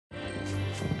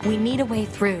We need a way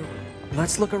through.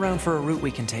 Let's look around for a route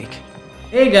we can take.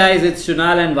 Hey guys, it's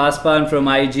Shunal and Vaspaan from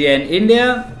IGN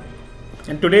India.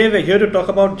 And today we're here to talk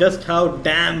about just how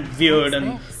damn weird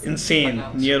and insane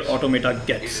Nier Automata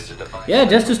gets. Yeah,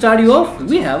 just to start you off,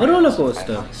 we have a roller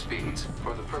coaster.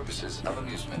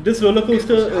 This roller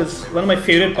coaster is one of my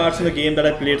favorite parts in the game that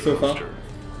I played so far.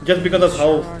 Just because of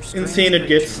how insane it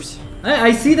gets.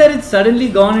 I see that it's suddenly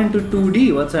gone into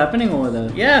 2D. What's happening over there?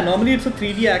 Yeah, normally it's a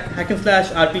 3D hack and slash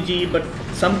RPG, but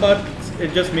some parts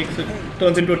it just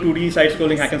turns into a 2D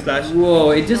side-scrolling hack and slash.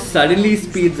 Whoa, it just suddenly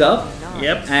speeds up.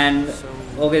 Yep. And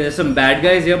okay, there's some bad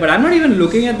guys here, but I'm not even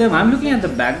looking at them. I'm looking at the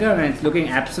background and it's looking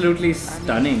absolutely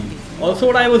stunning. Also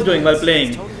what I was doing while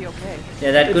playing.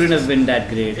 Yeah, that couldn't have been that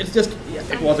great. It's just,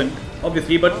 it wasn't,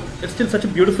 obviously, but it's still such a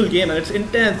beautiful game and it's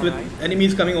intense with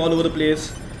enemies coming all over the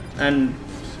place and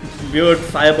weird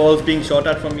fireballs being shot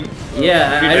at from me.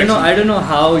 Yeah, I don't know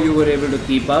how you were able to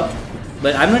keep up,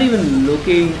 but I'm not even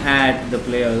looking at the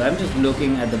players. I'm just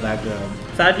looking at the background.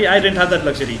 Sadly, I didn't have that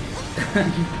luxury,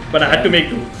 but I had to make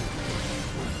do.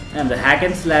 And the hack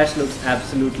and slash looks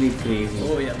absolutely crazy.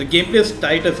 Oh yeah, the gameplay is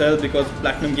tight as hell because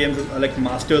Platinum Games are like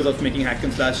masters of making hack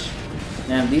and slash.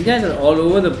 Damn, these guys are all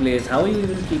over the place. How are you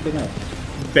even keeping up?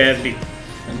 Barely.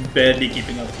 I'm barely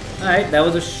keeping up. Alright, that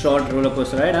was a short roller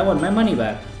coaster ride. I want my money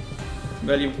back.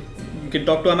 Well, you can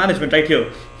talk to our management right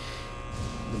here.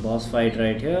 The boss fight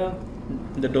right here.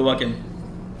 The Dovakin.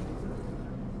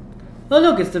 Oh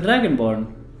look, it's the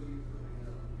Dragonborn.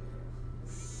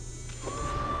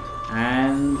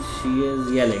 And she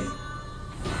is yelling.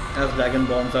 As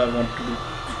Dragonborns are wont to do.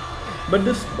 But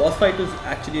this boss fight is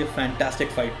actually a fantastic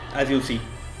fight, as you'll see.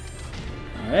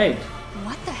 Alright.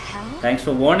 What the hell? Thanks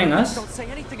for warning us. Don't say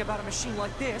anything about a machine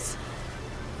like this.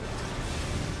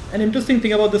 An interesting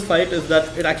thing about this fight is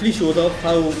that it actually shows off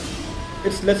how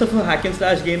it's less of a hack and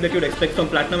slash game that you'd expect from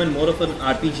Platinum and more of an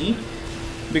RPG.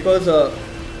 Because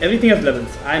everything has levels.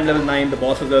 I'm level 9, the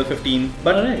boss is level 15.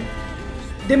 But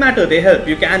they matter, they help.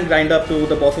 You can grind up to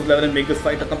the boss's level and make this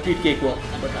fight a complete cakewalk.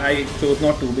 But I chose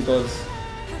not to because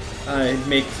I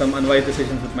make some unwise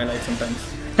decisions with my life sometimes.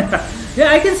 Yeah,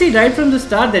 I can see right from the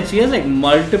start that she has like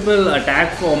multiple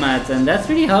attack formats and that's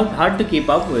really hard to keep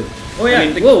up with. Oh yeah.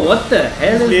 I mean, whoa, what the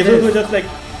hell is lasers this? were just like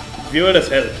weird as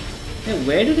hell. Yeah,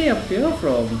 where do they appear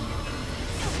from?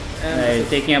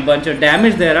 Taking a bunch of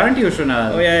damage there, aren't you,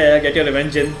 Shunal? Oh yeah, get your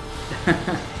revenge in.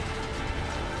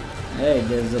 Hey,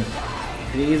 there's a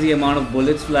crazy amount of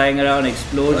bullets flying around,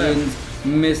 explosions,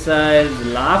 missiles,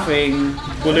 laughing.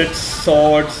 Bullets,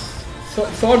 swords.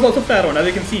 Swords also fly around, as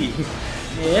you can see.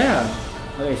 Yeah.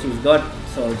 Okay, she's got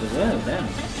swords as well, damn.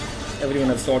 Everyone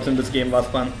has swords in this game,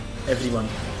 Vaspaan. Everyone.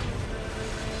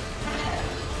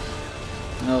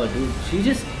 Oh dude, she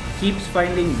just keeps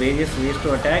finding various ways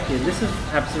to attack you. This is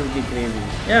absolutely crazy.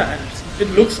 Yeah, and it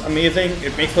looks amazing.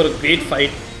 It makes for a great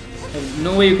fight. There's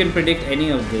no way you can predict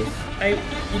any of this.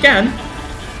 You can.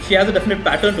 She has a definite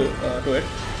pattern to it.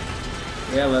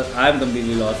 Yeah, well, I'm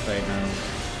completely lost right now.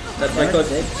 That's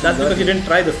because you didn't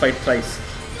try this fight thrice.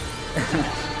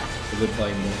 That's a good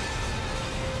point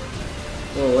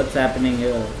though. Oh, what's happening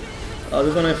here? This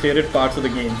is one of my favorite parts of the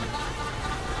game.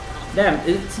 Damn,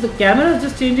 the camera is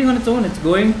just changing on its own. It's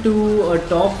going to a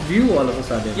top view all of a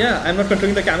sudden. Yeah, I'm not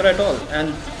controlling the camera at all.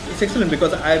 And it's excellent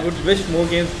because I would wish more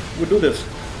games would do this.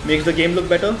 Makes the game look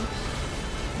better.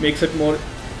 Makes it more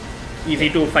easy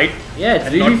to fight. Yeah,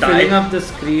 it's really filling up the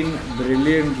screen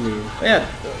brilliantly. Yeah,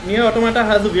 Nier Automata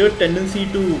has a weird tendency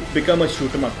to become a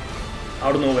shoot 'em up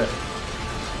out of nowhere.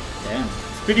 Damn.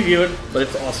 It's pretty weird, but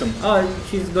it's awesome. Oh,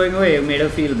 she's going away. You made her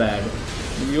feel bad.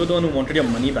 You're the one who wanted your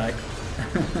money back.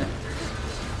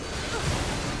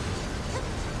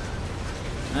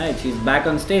 Alright, she's back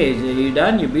on stage. Are you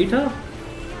done? You beat her?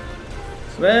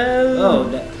 Well...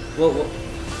 Oh,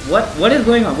 what is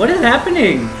going on? What is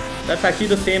happening? That's actually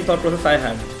the same thought process I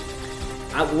had.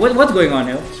 What's going on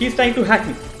here? She's trying to hack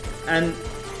me. And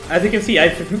as you can see, I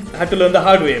had to learn the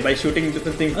hard way by shooting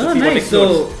different things to see what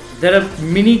explodes. So there are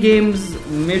mini games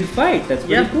mid-fight. That's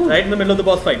pretty cool. Right in the middle of the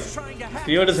boss fight.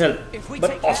 Weird as hell,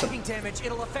 but awesome.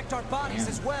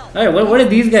 Alright, what are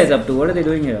these guys up to? What are they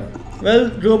doing here? Well,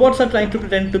 robots are trying to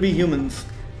pretend to be humans.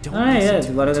 Alright, yes,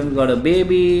 one of them got a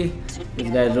baby. This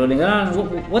guy's rolling around.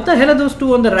 What the hell are those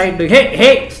two on the right doing?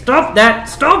 Hey, stop that!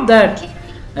 Stop that!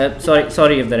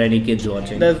 Sorry if there are any kids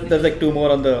watching. There's like two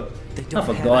more on the... Oh,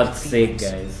 for God's sake,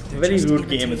 guys. Very rude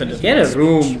game, isn't it? Get a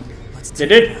room. They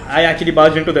did. I actually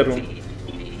barged into their room.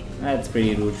 That's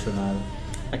pretty rude, Shunal.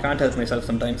 I can't help myself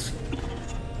sometimes.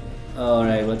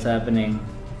 Alright, what's happening?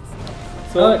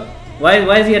 So,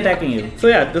 why is he attacking you? So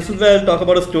yeah, this is where I'll talk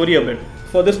about a story a bit.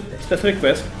 For this specific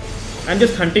quest, I'm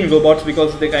just hunting robots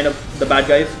because they're kind of the bad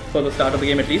guys for the start of the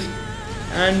game at least.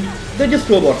 And they're just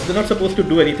robots. They're not supposed to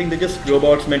do anything. They're just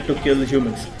robots meant to kill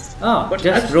humans. Oh, But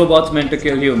just as- robots meant to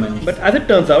kill humans. But as it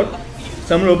turns out,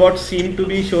 some robots seem to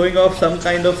be showing off some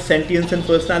kind of sentience and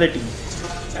personality.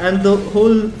 And the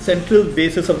whole central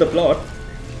basis of the plot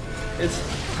is,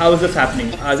 how is this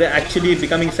happening? Are they actually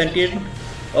becoming sentient?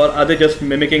 Or are they just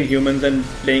mimicking humans and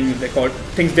playing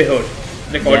things they heard?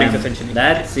 Recordings Damn, essentially.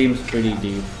 that seems pretty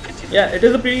deep. Yeah, it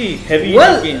is a pretty heavy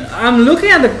Well, game. I'm looking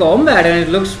at the combat and it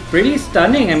looks pretty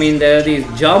stunning. I mean, there are these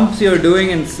jumps you're doing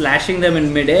and slashing them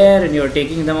in midair, and you're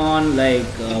taking them on like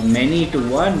many to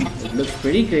one. It looks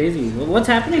pretty crazy. What's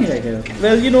happening right here?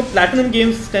 Well, Platinum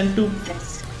games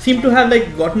seem to have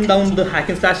like gotten down the hack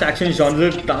and slash action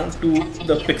genre down to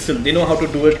the pixel. They know how to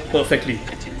do it perfectly.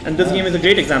 And this game is a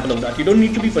great example of that. You don't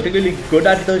need to be particularly good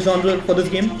at the genre for this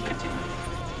game.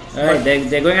 Alright,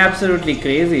 they're going absolutely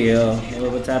crazy here.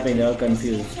 What's happening? They're all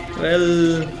confused.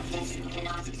 Well,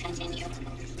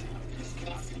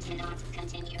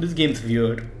 this game's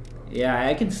weird. Yeah,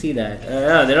 I can see that.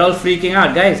 They're all freaking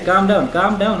out. Guys, calm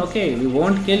down. Okay, we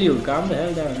won't kill you. Calm the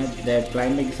hell down. They're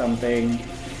climbing something.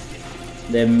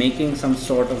 They're making some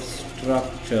sort of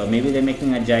structure. Maybe they're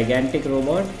making a gigantic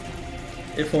robot.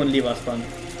 If only Vaspaan.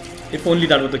 If only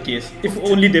that was the case. If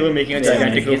only they were making a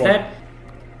gigantic robot.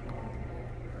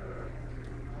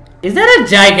 Is that a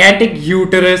gigantic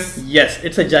uterus? Yes,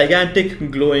 it's a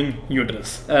gigantic glowing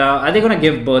uterus. Are they gonna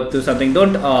give birth to something?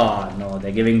 Don't. Oh no,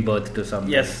 they're giving birth to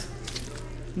something. Yes,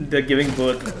 they're giving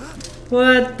birth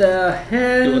What the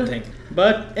hell? to a thing.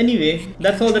 But anyway,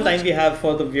 that's all the time we have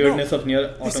for the weirdness of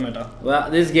Nier Automata. Well,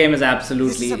 this game is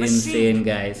absolutely This is a machine. insane,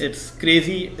 guys. It's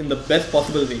crazy in the best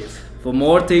possible ways. For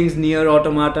more things Nier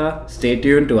Automata, stay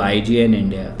tuned to IGN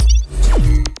India.